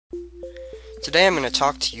Today I'm going to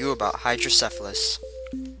talk to you about hydrocephalus.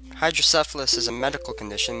 Hydrocephalus is a medical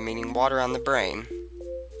condition meaning water on the brain.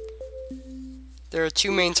 There are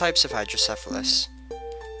two main types of hydrocephalus.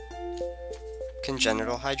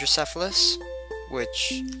 Congenital hydrocephalus,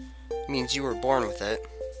 which means you were born with it,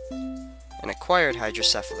 and acquired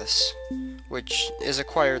hydrocephalus, which is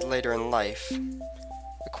acquired later in life.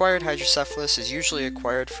 Acquired hydrocephalus is usually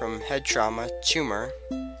acquired from head trauma, tumor,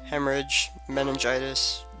 hemorrhage,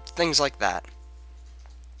 meningitis, things like that.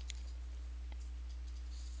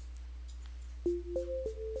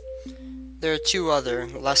 There are two other,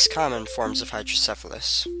 less common forms of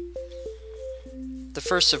hydrocephalus. The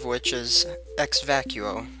first of which is ex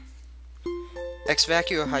vacuo. Ex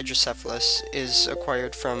vacuo hydrocephalus is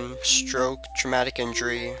acquired from stroke, traumatic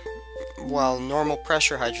injury, while normal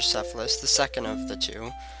pressure hydrocephalus, the second of the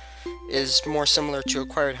two, is more similar to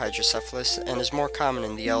acquired hydrocephalus and is more common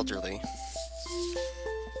in the elderly.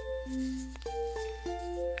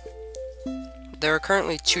 There are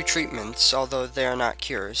currently two treatments, although they are not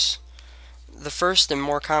cures. The first and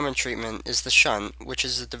more common treatment is the shunt, which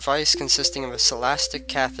is a device consisting of a celastic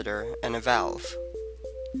catheter and a valve.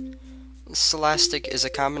 Celastic is a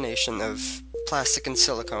combination of plastic and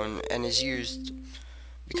silicone and is used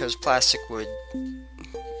because plastic would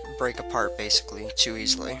break apart basically too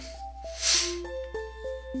easily.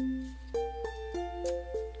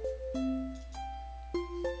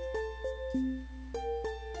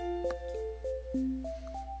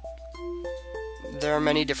 There are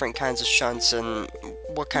many different kinds of shunts, and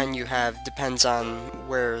what kind you have depends on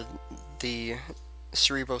where the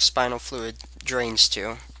cerebrospinal fluid drains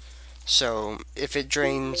to. So, if it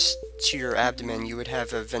drains to your abdomen, you would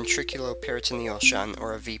have a ventriculoperitoneal shunt,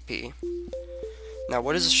 or a VP. Now,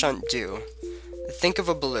 what does a shunt do? Think of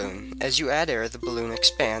a balloon. As you add air, the balloon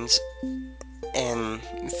expands and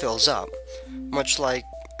fills up, much like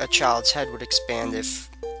a child's head would expand if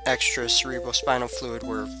extra cerebrospinal fluid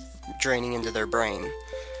were draining into their brain.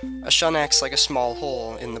 A shunt acts like a small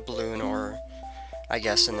hole in the balloon, or I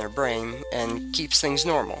guess in their brain, and keeps things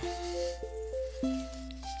normal.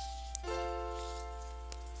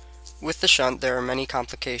 With the shunt there are many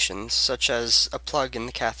complications, such as a plug in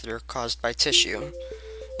the catheter caused by tissue,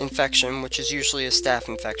 infection, which is usually a staph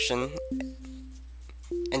infection,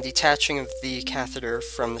 and detaching of the catheter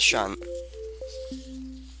from the shunt.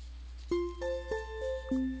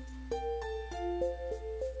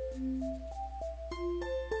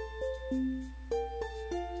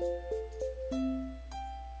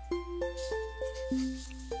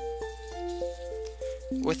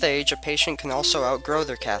 With age, a patient can also outgrow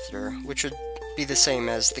their catheter, which would be the same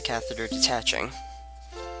as the catheter detaching.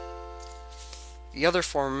 The other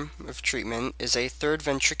form of treatment is a third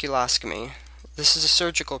ventriculoscopy. This is a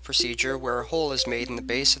surgical procedure where a hole is made in the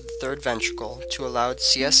base of the third ventricle to allow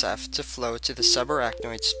CSF to flow to the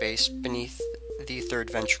subarachnoid space beneath the third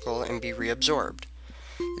ventricle and be reabsorbed.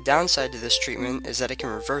 The downside to this treatment is that it can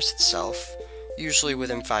reverse itself, usually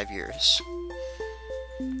within 5 years.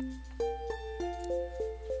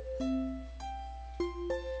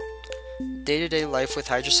 Day-to-day life with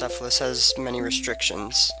hydrocephalus has many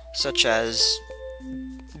restrictions, such as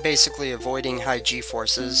basically avoiding high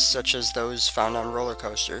G-forces, such as those found on roller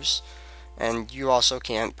coasters, and you also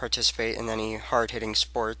can't participate in any hard-hitting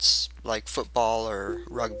sports like football or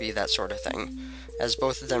rugby, that sort of thing, as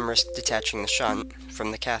both of them risk detaching the shunt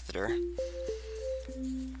from the catheter.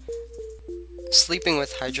 Sleeping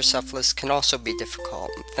with hydrocephalus can also be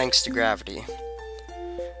difficult, thanks to gravity.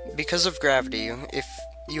 Because of gravity, if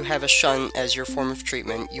you have a shunt as your form of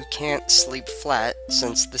treatment, you can't sleep flat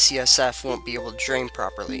since the CSF won't be able to drain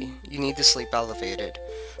properly. You need to sleep elevated,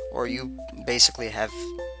 or you basically have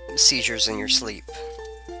seizures in your sleep.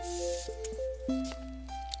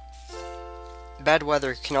 Bad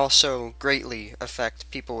weather can also greatly affect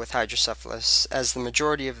people with hydrocephalus, as the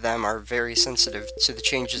majority of them are very sensitive to the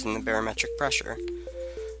changes in the barometric pressure.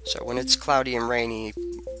 So when it's cloudy and rainy,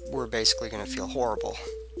 we're basically going to feel horrible.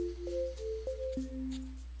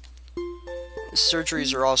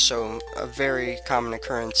 Surgeries are also a very common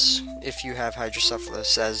occurrence if you have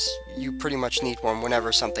hydrocephalus, as you pretty much need one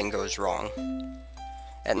whenever something goes wrong.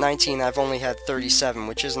 At 19, I've only had 37,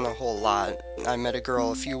 which isn't a whole lot. I met a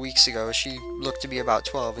girl a few weeks ago. She looked to be about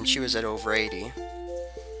 12, and she was at over 80.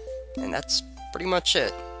 And that's pretty much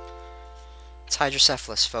it. It's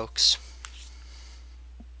hydrocephalus, folks.